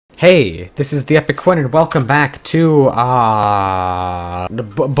Hey, this is the Epic Quinn, and welcome back to,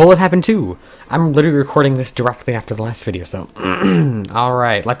 Bullet Heaven 2. I'm literally recording this directly after the last video, so...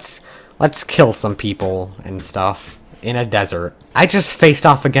 Alright, let's kill some people and stuff in a desert. I just faced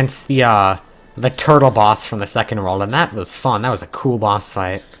off against the turtle boss from the second world, and that was fun. That was a cool boss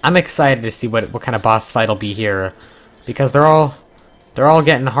fight. I'm excited to see what kind of boss fight will be here, because they're all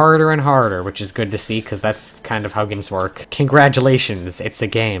getting harder and harder, which is good to see, because that's kind of how games work. Congratulations, it's a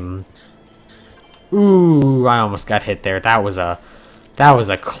game. Ooh, I almost got hit there. That was a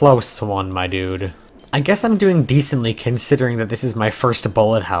close one, my dude. I guess I'm doing decently, considering that this is my first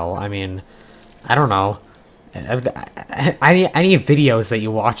bullet hell. I mean, I don't know. Any videos that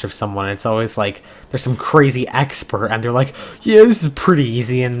you watch of someone, it's always like, there's some crazy expert, and they're like, yeah, this is pretty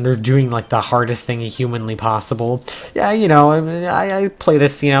easy, and they're doing, like, the hardest thing humanly possible. Yeah, you know, I play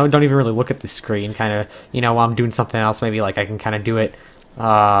this, you know, don't even really look at the screen, kind of, you know, while I'm doing something else, maybe, like, I can kind of do it,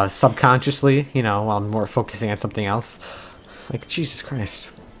 subconsciously, you know, while I'm more focusing on something else. Like, Jesus Christ.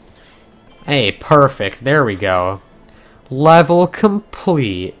 Hey, perfect, there we go. Level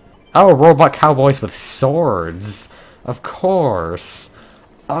complete. Oh, robot cowboys with swords. Of course.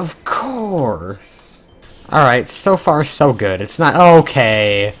 Of course. Alright, so far so good. It's not...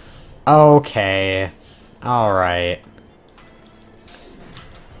 Okay. Okay. Alright.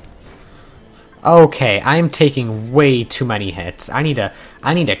 Okay, I'm taking way too many hits. I need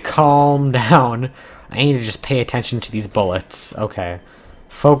to calm down. I need to just pay attention to these bullets. Okay.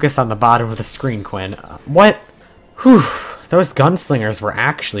 Focus on the bottom of the screen, Quinn. What? Whew. Those gunslingers were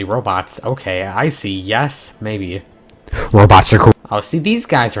actually robots. Okay, I see. Yes, maybe. Robots are cool. Oh, see, these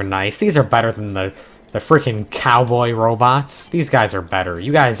guys are nice. These are better than the freaking cowboy robots. These guys are better.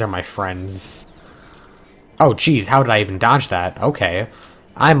 You guys are my friends. Oh, geez, how did I even dodge that? Okay.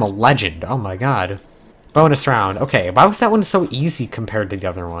 I'm a legend. Oh my god. Bonus round. Okay, why was that one so easy compared to the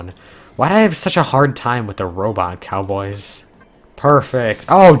other one? Why did I have such a hard time with the robot cowboys? Perfect.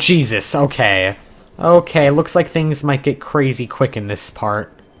 Oh, Jesus. Okay. Okay, looks like things might get crazy quick in this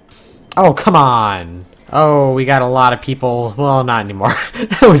part. Oh, come on! Oh, we got a lot of people. Well, not anymore.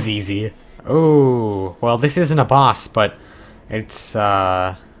 That was easy. Oh, well, this isn't a boss, but it's,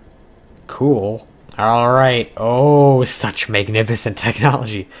 cool. Alright. Oh, such magnificent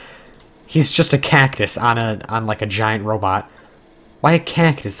technology. He's just a cactus on like a giant robot. Why a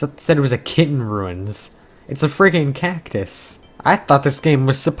cactus? That said it was a kitten ruins. It's a friggin' cactus. I thought this game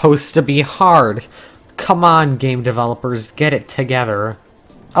was supposed to be hard. Come on, game developers, get it together.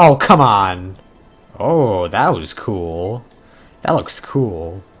 Oh, come on. Oh, that was cool. That looks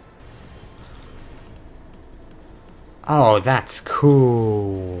cool. Oh, that's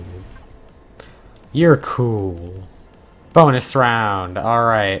cool. You're cool. Bonus round.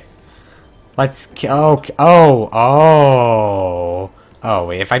 Alright. Let's... Oh,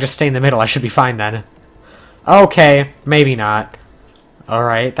 wait, if I just stay in the middle, I should be fine then. Okay, maybe not.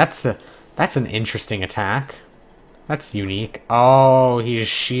 Alright, that's an interesting attack. That's unique. Oh, he's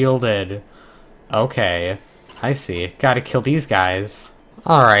shielded. Okay, I see. Gotta kill these guys.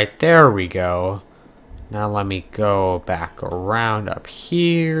 Alright, there we go. Now let me go back around up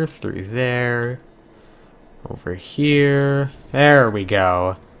here, through there, over here. There we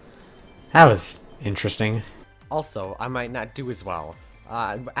go. That was interesting. Also, I might not do as well.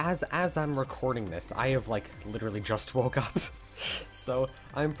 As I'm recording this, I have, like, literally just woke up. So,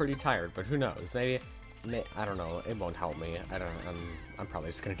 I'm pretty tired, but who knows? Maybe, I don't know, it won't help me. I'm probably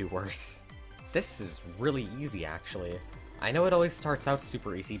just gonna do worse. This is really easy, actually. I know it always starts out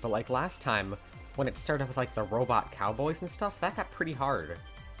super easy, but like last time, when it started with, like, the robot cowboys and stuff, that got pretty hard.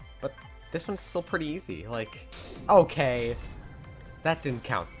 But this one's still pretty easy, like... Okay. That didn't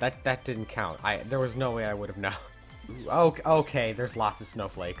count. That didn't count. There was no way I would have known. Okay, there's lots of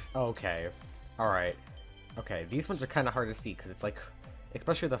snowflakes. Okay. Alright. Okay, these ones are kind of hard to see, because it's like...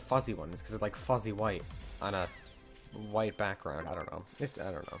 Especially the fuzzy ones, because they're like fuzzy white on a white background. I don't know.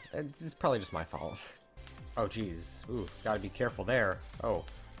 I don't know. It's probably just my fault. Oh, geez. Ooh, gotta be careful there. Oh.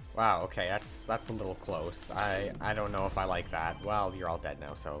 Wow, okay, that's a little close. I don't know if I like that. Well, you're all dead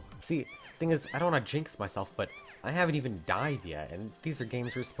now, so... See, thing is, I don't want to jinx myself, but I haven't even died yet, and these are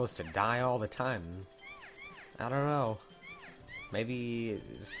games we're supposed to die all the time. I don't know. Maybe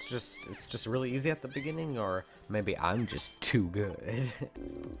it's just really easy at the beginning, or maybe I'm just too good.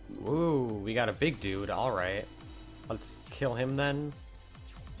 Ooh, we got a big dude. All right, let's kill him then.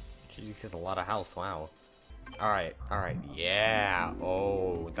 Jeez, he has a lot of health. Wow. All right, yeah.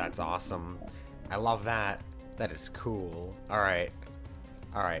 Oh, that's awesome. I love that. That is cool. All right.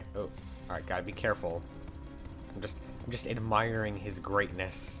 Oh, all right. Gotta be careful. I'm just admiring his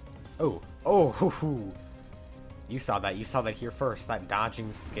greatness. Oh, hoo hoo. You saw that. You saw that here first. That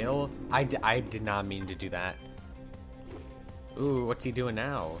dodging skill. I did not mean to do that. Ooh, what's he doing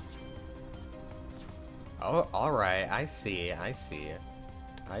now? Oh, alright. I see. I see.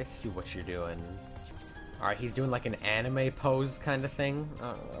 I see what you're doing. Alright, he's doing like an anime pose kind of thing.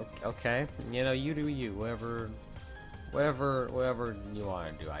 Okay. You know, you do you. Whatever you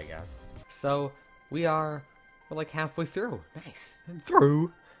want to do, I guess. So, we're like halfway through. Nice.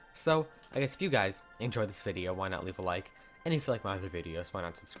 Through. So, I guess if you guys enjoyed this video, why not leave a like? And if you like my other videos, why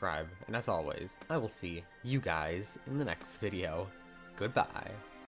not subscribe? And as always, I will see you guys in the next video. Goodbye.